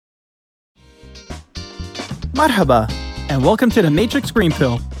Marhaba, and welcome to the Matrix Green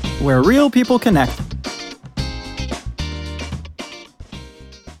Pill, where real people connect.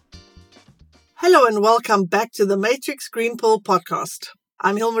 Hello and welcome back to the Matrix Green Pill podcast.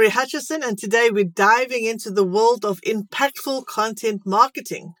 I'm Hilary Hutchison, and today we're diving into the world of impactful content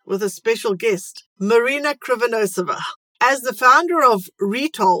marketing with a special guest, Marina Krivonossova. As the founder of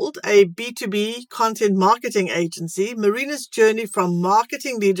Retold, a B2B content marketing agency, Marina's journey from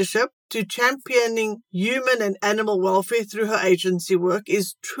marketing leadership to championing human and animal welfare through her agency work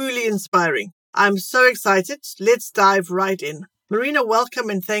is truly inspiring. I'm so excited. Let's dive right in. Marina, welcome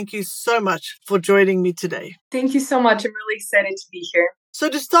and thank you so much for joining me today. Thank you so much. I'm really excited to be here. So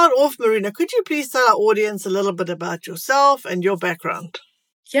to start off, Marina, could you please tell our audience a little bit about yourself and your background?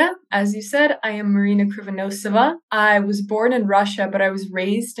 Yeah, as you said, I am Marina Krivonossova. I was born in Russia, but I was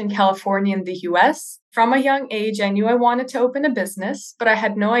raised in California in the US. From a young age, I knew I wanted to open a business, but I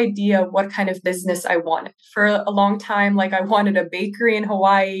had no idea what kind of business I wanted. For a long time, I wanted a bakery in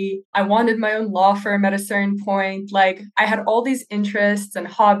Hawaii. I wanted my own law firm at a certain point. I had all these interests and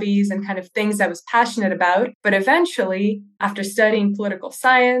hobbies and kind of things I was passionate about. But eventually, after studying political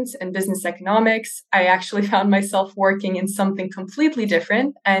science and business economics, I actually found myself working in something completely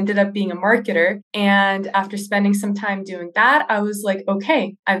different. I ended up being a marketer. And after spending some time doing that, I was like,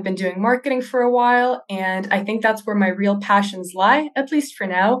 okay, I've been doing marketing for a while. And I think that's where my real passions lie, at least for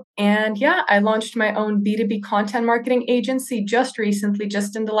now. And yeah, I launched my own B2B content marketing agency just recently,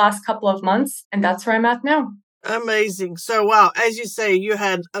 just in the last couple of months. And that's where I'm at now. Amazing. So, wow, as you say, you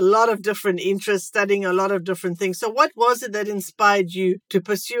had a lot of different interests, studying a lot of different things. So what was it that inspired you to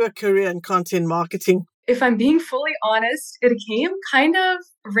pursue a career in content marketing? If I'm being fully honest, it came kind of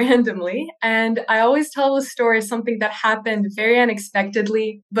randomly. And I always tell the story as something that happened very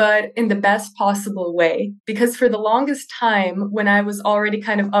unexpectedly, but in the best possible way. Because for the longest time, when I was already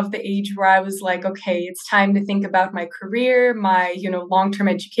kind of the age where I was like, okay, it's time to think about my career, my, long-term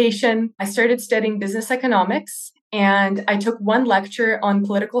education, I started studying business economics. And I took one lecture on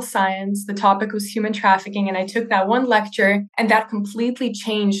political science. The topic was human trafficking. And I took that one lecture and that completely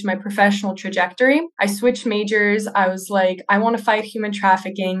changed my professional trajectory. I switched majors. I was like, I want to fight human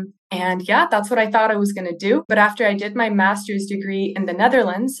trafficking. And yeah, that's what I thought I was going to do. But after I did my master's degree in the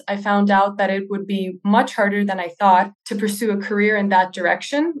Netherlands, I found out that it would be much harder than I thought to pursue a career in that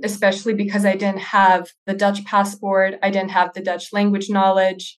direction, especially because I didn't have the Dutch passport. I didn't have the Dutch language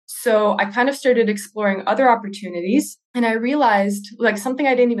knowledge. So I kind of started exploring other opportunities. And I realized something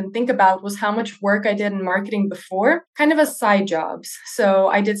I didn't even think about was how much work I did in marketing before, kind of as side jobs. So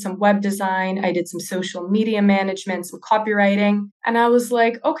I did some web design, I did some social media management, some copywriting. And I was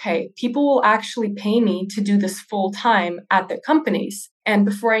like, okay, people will actually pay me to do this full time at their companies. And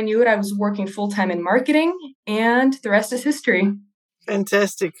before I knew it, I was working full time in marketing, and the rest is history.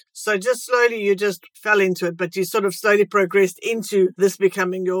 Fantastic. So just slowly, you just fell into it, but you sort of slowly progressed into this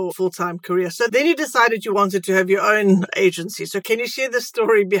becoming your full-time career. So then you decided you wanted to have your own agency. So can you share the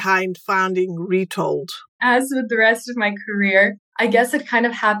story behind founding Retold? As with the rest of my career, I guess it kind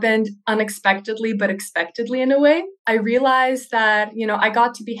of happened unexpectedly, but expectedly in a way. I realized that, I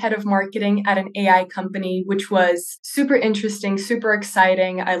got to be head of marketing at an AI company, which was super interesting, super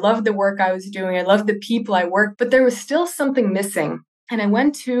exciting. I loved the work I was doing. I loved the people I worked, but there was still something missing. And I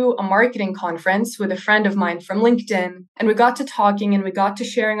went to a marketing conference with a friend of mine from LinkedIn, and we got to talking and we got to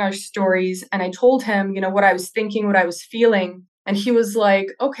sharing our stories. And I told him, what I was thinking, what I was feeling. And he was like,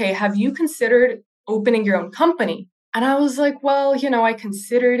 okay, have you considered opening your own company? And I was like, well, I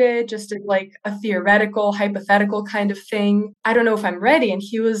considered it just as a theoretical, hypothetical kind of thing. I don't know if I'm ready. And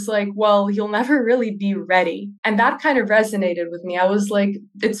he was like, well, you'll never really be ready. And that kind of resonated with me. I was like,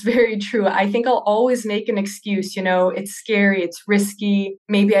 it's very true. I think I'll always make an excuse. It's scary. It's risky.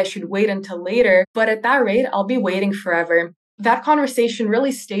 Maybe I should wait until later. But at that rate, I'll be waiting forever. That conversation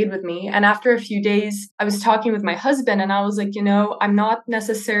really stayed with me. And after a few days, I was talking with my husband and I was like, I'm not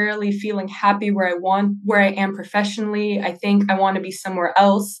necessarily feeling happy where I am professionally. I think I want to be somewhere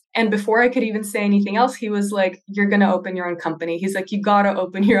else. And before I could even say anything else, he was like, you're going to open your own company. He's like, you got to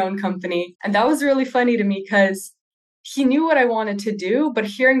open your own company. And that was really funny to me because he knew what I wanted to do, but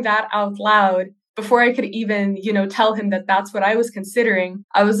hearing that out loud, before I could even, tell him that that's what I was considering,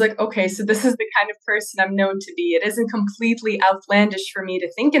 I was like, okay, so this is the kind of person I'm known to be. It isn't completely outlandish for me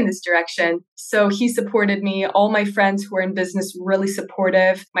to think in this direction. So he supported me. All my friends who were in business were really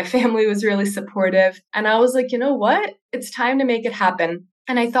supportive. My family was really supportive. And I was like, you know what? It's time to make it happen.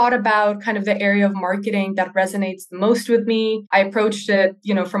 And I thought about kind of the area of marketing that resonates the most with me. I approached it,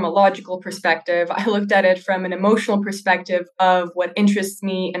 from a logical perspective. I looked at it from an emotional perspective of what interests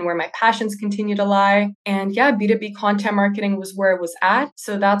me and where my passions continue to lie. And yeah, B2B content marketing was where it was at.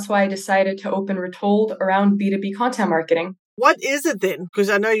 So that's why I decided to open Retold around B2B content marketing. What is it then?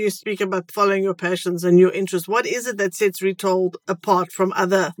 Because I know you speak about following your passions and your interests. What is it that sets Retold apart from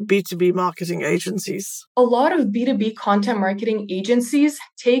other B2B marketing agencies? A lot of B2B content marketing agencies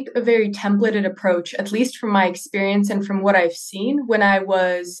take a very templated approach, at least from my experience and from what I've seen when I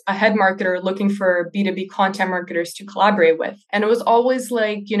was a head marketer looking for B2B content marketers to collaborate with. And it was always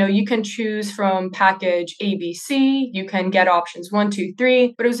like, you can choose from package ABC, you can get options 1, 2,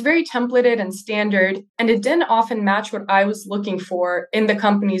 3, but it was very templated and standard. And it didn't often match what I was looking for in the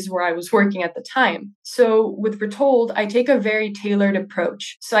companies where I was working at the time. So with Retold, I take a very tailored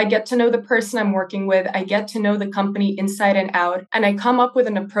approach. So I get to know the person I'm working with, I get to know the company inside and out, and I come up with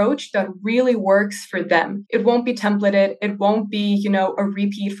an approach that really works for them. It won't be templated. It won't be, a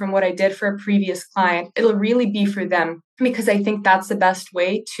repeat from what I did for a previous client. It'll really be for them because I think that's the best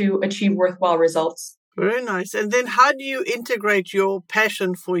way to achieve worthwhile results. Very nice. And then how do you integrate your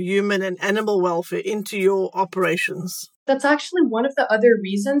passion for human and animal welfare into your operations? That's actually one of the other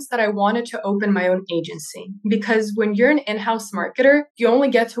reasons that I wanted to open my own agency. Because when you're an in-house marketer, you only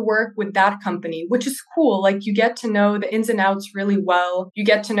get to work with that company, which is cool. Like you get to know the ins and outs really well. You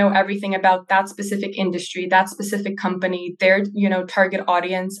get to know everything about that specific industry, that specific company, their, target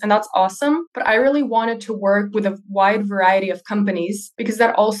audience. And that's awesome. But I really wanted to work with a wide variety of companies because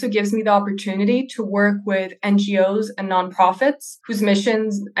that also gives me the opportunity to work with NGOs and nonprofits whose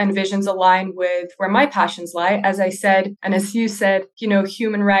missions and visions align with where my passions lie. As I said, and as you said,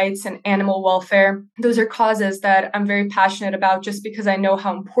 human rights and animal welfare, those are causes that I'm very passionate about just because I know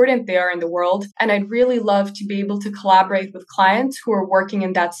how important they are in the world. And I'd really love to be able to collaborate with clients who are working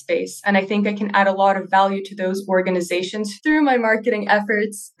in that space. And I think I can add a lot of value to those organizations through my marketing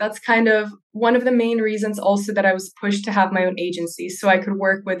efforts. That's kind of one of the main reasons also that I was pushed to have my own agency so I could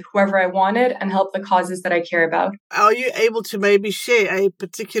work with whoever I wanted and help the causes that I care about. Are you able to maybe share a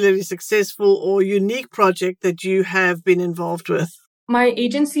particularly successful or unique project that you have been involved with? My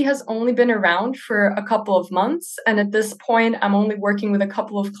agency has only been around for a couple of months. And at this point, I'm only working with a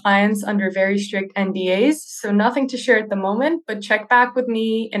couple of clients under very strict NDAs. So nothing to share at the moment, but check back with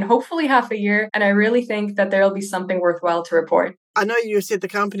me in hopefully half a year. And I really think that there'll be something worthwhile to report. I know you said the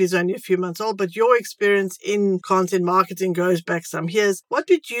company's only a few months old, but your experience in content marketing goes back some years. What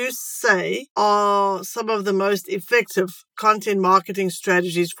did you say are some of the most effective content marketing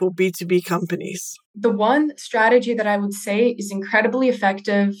strategies for B2B companies? The one strategy that I would say is incredibly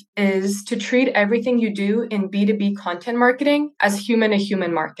effective is to treat everything you do in B2B content marketing as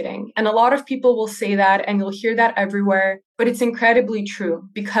human-to-human marketing. And a lot of people will say that, and you'll hear that everywhere, but it's incredibly true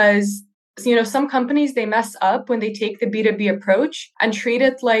because some companies, they mess up when they take the B2B approach and treat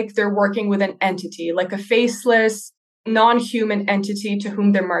it like they're working with an entity, like a faceless, non-human entity to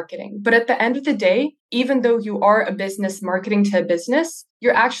whom they're marketing. But at the end of the day, even though you are a business marketing to a business,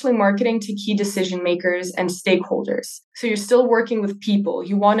 you're actually marketing to key decision makers and stakeholders. So you're still working with people.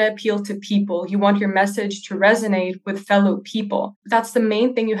 You want to appeal to people. You want your message to resonate with fellow people. That's the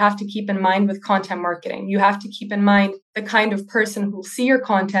main thing you have to keep in mind with content marketing. You have to keep in mind the kind of person who will see your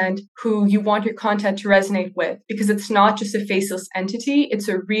content, who you want your content to resonate with, because it's not just a faceless entity. It's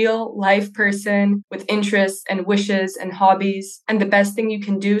a real live person with interests and wishes and hobbies. And the best thing you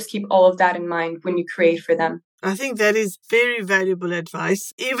can do is keep all of that in mind when you create for them. I think that is very valuable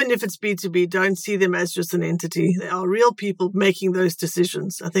advice. Even if it's B2B, don't see them as just an entity. They are real people making those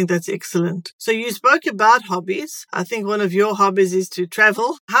decisions. I think that's excellent. So you spoke about hobbies. I think one of your hobbies is to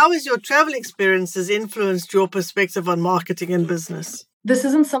travel. How has your travel experiences influenced your perspective on marketing and business? This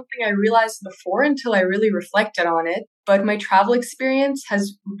isn't something I realized before until I really reflected on it, but my travel experience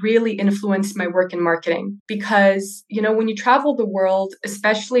has really influenced my work in marketing because, when you travel the world,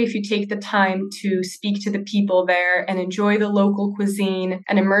 especially if you take the time to speak to the people there and enjoy the local cuisine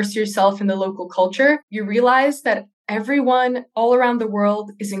and immerse yourself in the local culture, you realize that everyone all around the world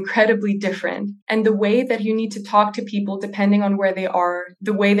is incredibly different. And the way that you need to talk to people depending on where they are,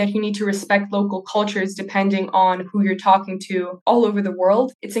 the way that you need to respect local cultures depending on who you're talking to all over the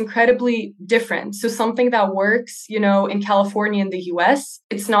world, it's incredibly different. So something that works, in California in the US,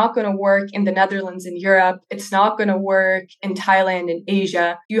 it's not going to work in the Netherlands in Europe. It's not going to work in Thailand in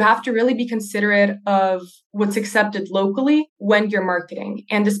Asia. You have to really be considerate of what's accepted locally when you're marketing.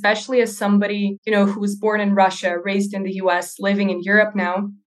 And especially as somebody, who was born in Russia, raised in the US, living in Europe now,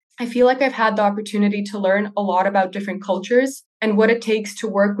 I feel like I've had the opportunity to learn a lot about different cultures and what it takes to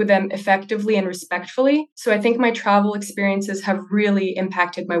work with them effectively and respectfully. So I think my travel experiences have really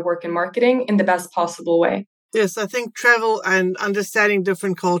impacted my work in marketing in the best possible way. Yes, I think travel and understanding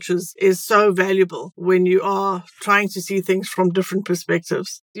different cultures is so valuable when you are trying to see things from different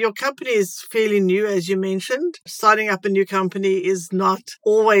perspectives. Your company is fairly new, as you mentioned. Starting up a new company is not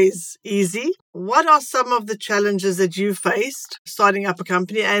always easy. What are some of the challenges that you faced starting up a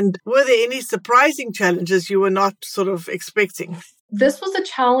company? And were there any surprising challenges you were not sort of expecting? This was a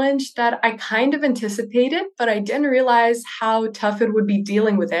challenge that I kind of anticipated, but I didn't realize how tough it would be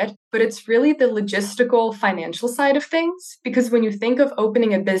dealing with it. But it's really the logistical financial side of things. Because when you think of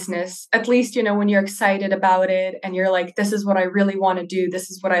opening a business, at least, when you're excited about it and you're like, this is what I really want to do, this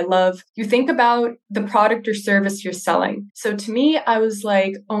is what I love, you think about the product or service you're selling. So to me, I was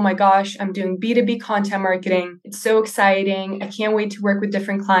like, oh my gosh, I'm doing B2B content marketing. It's so exciting. I can't wait to work with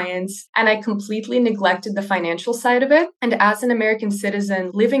different clients. And I completely neglected the financial side of it. And as an American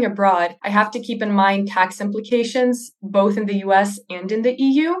citizen living abroad, I have to keep in mind tax implications, both in the US and in the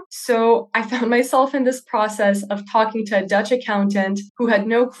EU. So I found myself in this process of talking to a Dutch accountant who had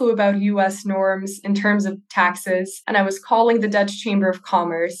no clue about US norms in terms of taxes. And I was calling the Dutch Chamber of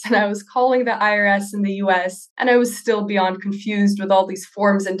Commerce, and I was calling the IRS in the US, and I was still beyond confused with all these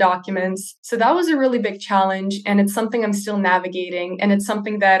forms and documents. So that was a really big challenge, and it's something I'm still navigating, and it's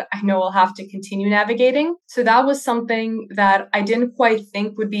something that I know I'll have to continue navigating. So that was something that I didn't quite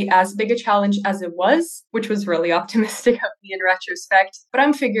think would be as big a challenge as it was, which was really optimistic of me in retrospect, but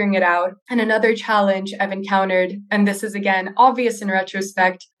I'm figuring it out. And another challenge I've encountered, and this is again obvious in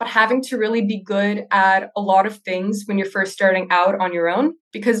retrospect, but having to really be good at a lot of things when you're first starting out on your own.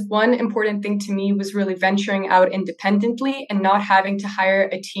 Because one important thing to me was really venturing out independently and not having to hire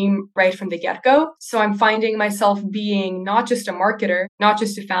a team right from the get-go. So I'm finding myself being not just a marketer, not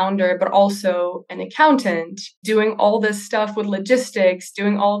just a founder, but also an accountant, doing all this stuff with logistics,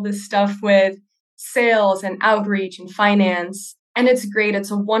 doing all this stuff with sales and outreach and finance. And it's great.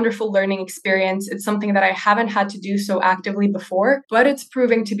 It's a wonderful learning experience. It's something that I haven't had to do so actively before, but it's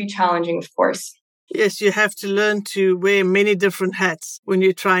proving to be challenging, of course. Yes, you have to learn to wear many different hats when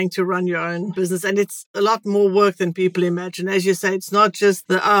you're trying to run your own business. And it's a lot more work than people imagine. As you say, it's not just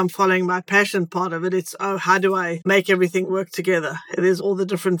the, I'm following my passion part of it. It's, how do I make everything work together? There's all the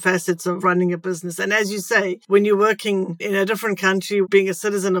different facets of running a business. And as you say, when you're working in a different country, being a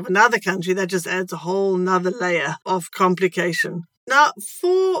citizen of another country, that just adds a whole nother layer of complication. Now,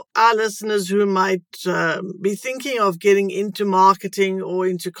 for our listeners who might be thinking of getting into marketing or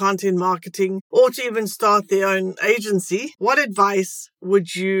into content marketing or to even start their own agency, what advice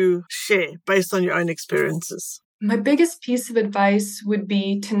would you share based on your own experiences? My biggest piece of advice would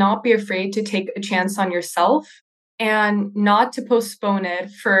be to not be afraid to take a chance on yourself and not to postpone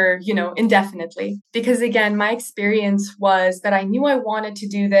it for, indefinitely. Because again, my experience was that I knew I wanted to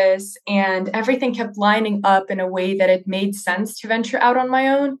do this and everything kept lining up in a way that it made sense to venture out on my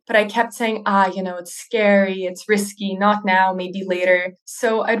own. But I kept saying, it's scary, it's risky, not now, maybe later.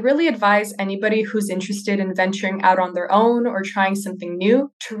 So I'd really advise anybody who's interested in venturing out on their own or trying something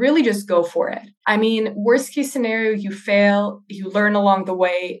new to really just go for it. I mean, worst case scenario, you fail, you learn along the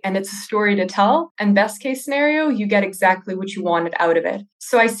way, and it's a story to tell. And best case scenario, you get exactly what you wanted out of it.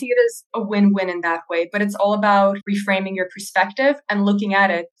 So I see it as a win-win in that way, but it's all about reframing your perspective and looking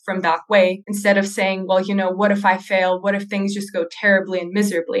at it from that way instead of saying, well, what if I fail? What if things just go terribly and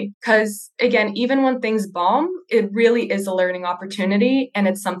miserably? Because again, even when things bomb, it really is a learning opportunity and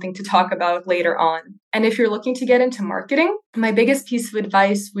it's something to talk about later on. And if you're looking to get into marketing, my biggest piece of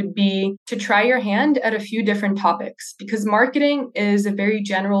advice would be to try your hand at a few different topics because marketing is a very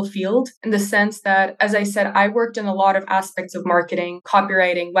general field in the sense that, as I said, I worked in a lot of aspects of marketing,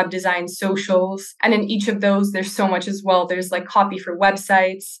 copywriting, web design, socials. And in each of those, there's so much as well. There's like copy for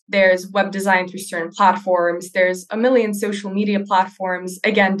websites. There's web design through certain platforms. There's a million social media platforms,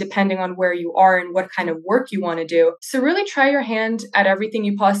 again, depending on where you are and what kind of work you want to do. So really try your hand at everything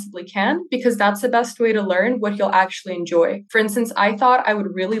you possibly can because that's the best way to learn what you'll actually enjoy. For instance, I thought I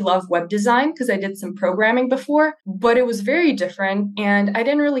would really love web design because I did some programming before, but it was very different and I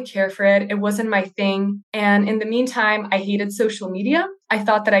didn't really care for it. It wasn't my thing. And in the meantime, I hated social media. I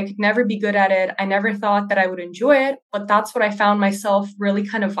thought that I could never be good at it. I never thought that I would enjoy it, but that's what I found myself really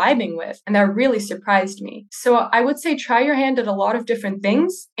kind of vibing with. And that really surprised me. So I would say try your hand at a lot of different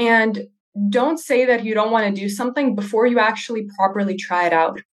things and don't say that you don't want to do something before you actually properly try it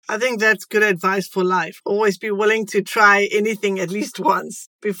out. I think that's good advice for life. Always be willing to try anything at least once.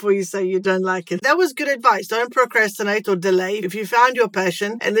 before you say you don't like it. That was good advice. Don't procrastinate or delay. If you found your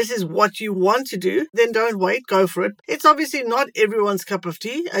passion and this is what you want to do, then don't wait, go for it. It's obviously not everyone's cup of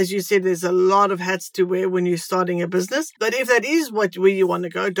tea. As you said, there's a lot of hats to wear when you're starting a business. But if that is where you want to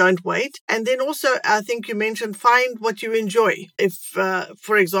go, don't wait. And then also, I think you mentioned find what you enjoy. If,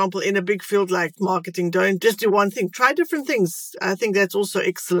 for example, in a big field like marketing, don't just do one thing. Try different things. I think that's also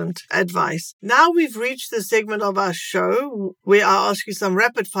excellent advice. Now we've reached the segment of our show where I ask you some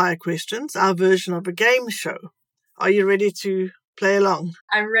rapid fire questions, our version of a game show. Are you ready to play along?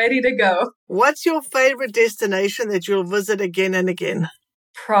 I'm ready to go. What's your favorite destination that you'll visit again and again?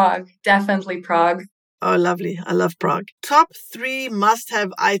 Prague. Definitely Prague. Oh, lovely. I love Prague. Top 3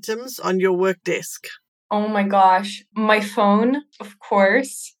 must-have items on your work desk. Oh my gosh. My phone, of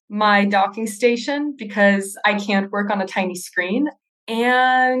course. My docking station, because I can't work on a tiny screen.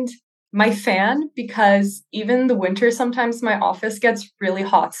 And my fan, because even in the winter, sometimes my office gets really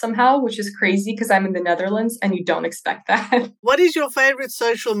hot somehow, which is crazy because I'm in the Netherlands and you don't expect that. What is your favorite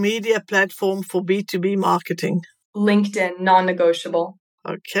social media platform for B2B marketing? LinkedIn, non-negotiable.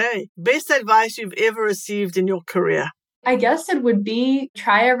 Okay. Best advice you've ever received in your career? I guess it would be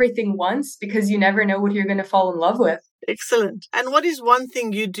try everything once because you never know what you're going to fall in love with. Excellent. And what is one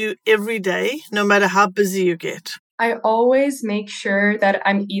thing you do every day, no matter how busy you get? I always make sure that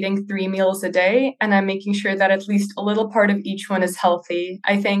I'm eating 3 meals a day and I'm making sure that at least a little part of each one is healthy.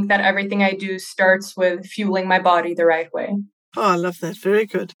 I think that everything I do starts with fueling my body the right way. Oh, I love that. Very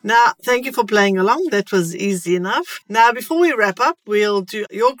good. Now, thank you for playing along. That was easy enough. Now, before we wrap up, we'll do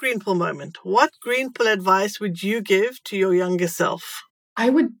your green pill moment. What green pill advice would you give to your younger self? I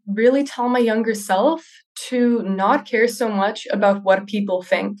would really tell my younger self to not care so much about what people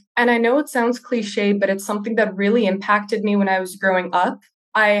think. And I know it sounds cliche, but it's something that really impacted me when I was growing up.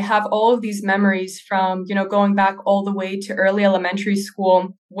 I have all of these memories from, going back all the way to early elementary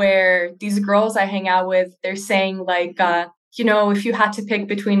school where these girls I hang out with, they're saying like, if you had to pick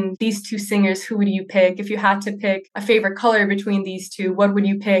between these 2 singers, who would you pick? If you had to pick a favorite color between these 2, what would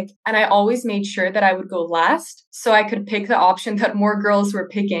you pick? And I always made sure that I would go last so I could pick the option that more girls were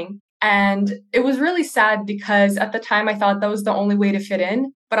picking. And it was really sad because at the time I thought that was the only way to fit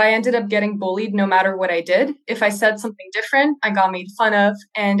in. But I ended up getting bullied no matter what I did. If I said something different, I got made fun of.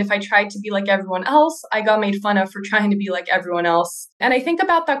 And if I tried to be like everyone else, I got made fun of for trying to be like everyone else. And I think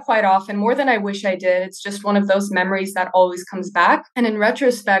about that quite often, more than I wish I did. It's just one of those memories that always comes back. And in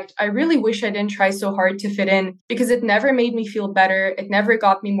retrospect, I really wish I didn't try so hard to fit in because it never made me feel better. It never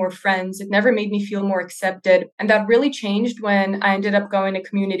got me more friends. It never made me feel more accepted. And that really changed when I ended up going to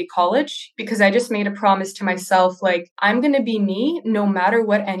community college because I just made a promise to myself, like, I'm going to be me no matter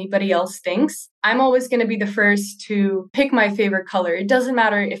what anybody else thinks. I'm always going to be the first to pick my favorite color. It doesn't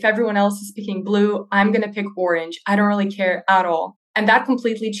matter if everyone else is picking blue, I'm going to pick orange. I don't really care at all. And that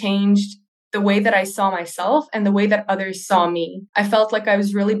completely changed the way that I saw myself and the way that others saw me. I felt like I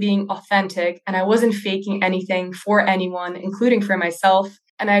was really being authentic and I wasn't faking anything for anyone, including for myself.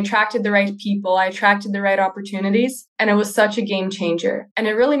 And I attracted the right people. I attracted the right opportunities. And it was such a game changer. And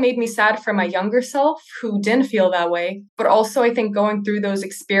it really made me sad for my younger self who didn't feel that way. But also, I think going through those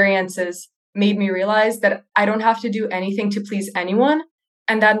experiences made me realize that I don't have to do anything to please anyone.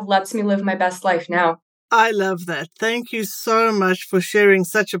 And that lets me live my best life now. I love that. Thank you so much for sharing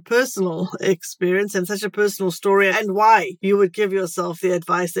such a personal experience and such a personal story and why you would give yourself the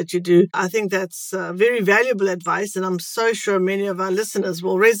advice that you do. I think that's very valuable advice, and I'm so sure many of our listeners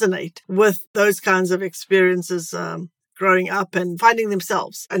will resonate with those kinds of experiences growing up and finding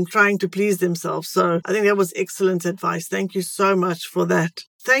themselves and trying to please themselves. So I think that was excellent advice. Thank you so much for that.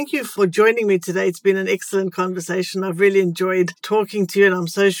 Thank you for joining me today. It's been an excellent conversation. I've really enjoyed talking to you, and I'm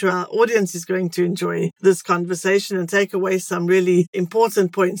so sure our audience is going to enjoy this conversation and take away some really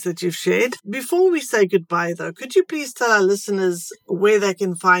important points that you've shared. Before we say goodbye, though, could you please tell our listeners where they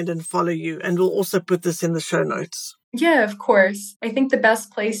can find and follow you? And we'll also put this in the show notes. Yeah, of course. I think the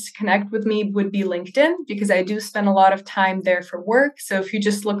best place to connect with me would be LinkedIn because I do spend a lot of time there for work. So if you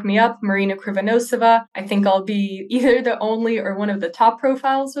just look me up, Marina Krivonossova, I think I'll be either the only or one of the top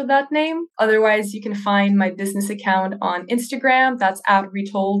profiles with that name. Otherwise, you can find my business account on Instagram. That's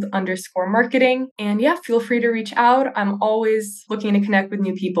 @retold_marketing. And yeah, feel free to reach out. I'm always looking to connect with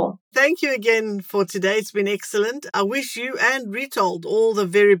new people. Thank you again for today. It's been excellent. I wish you and Retold all the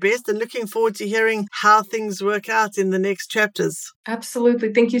very best and looking forward to hearing how things work out in the next chapters.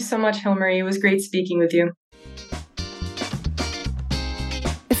 Absolutely. Thank you so much, Hilmarie. It was great speaking with you.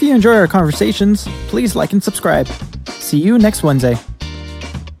 If you enjoy our conversations, please like and subscribe. See you next Wednesday.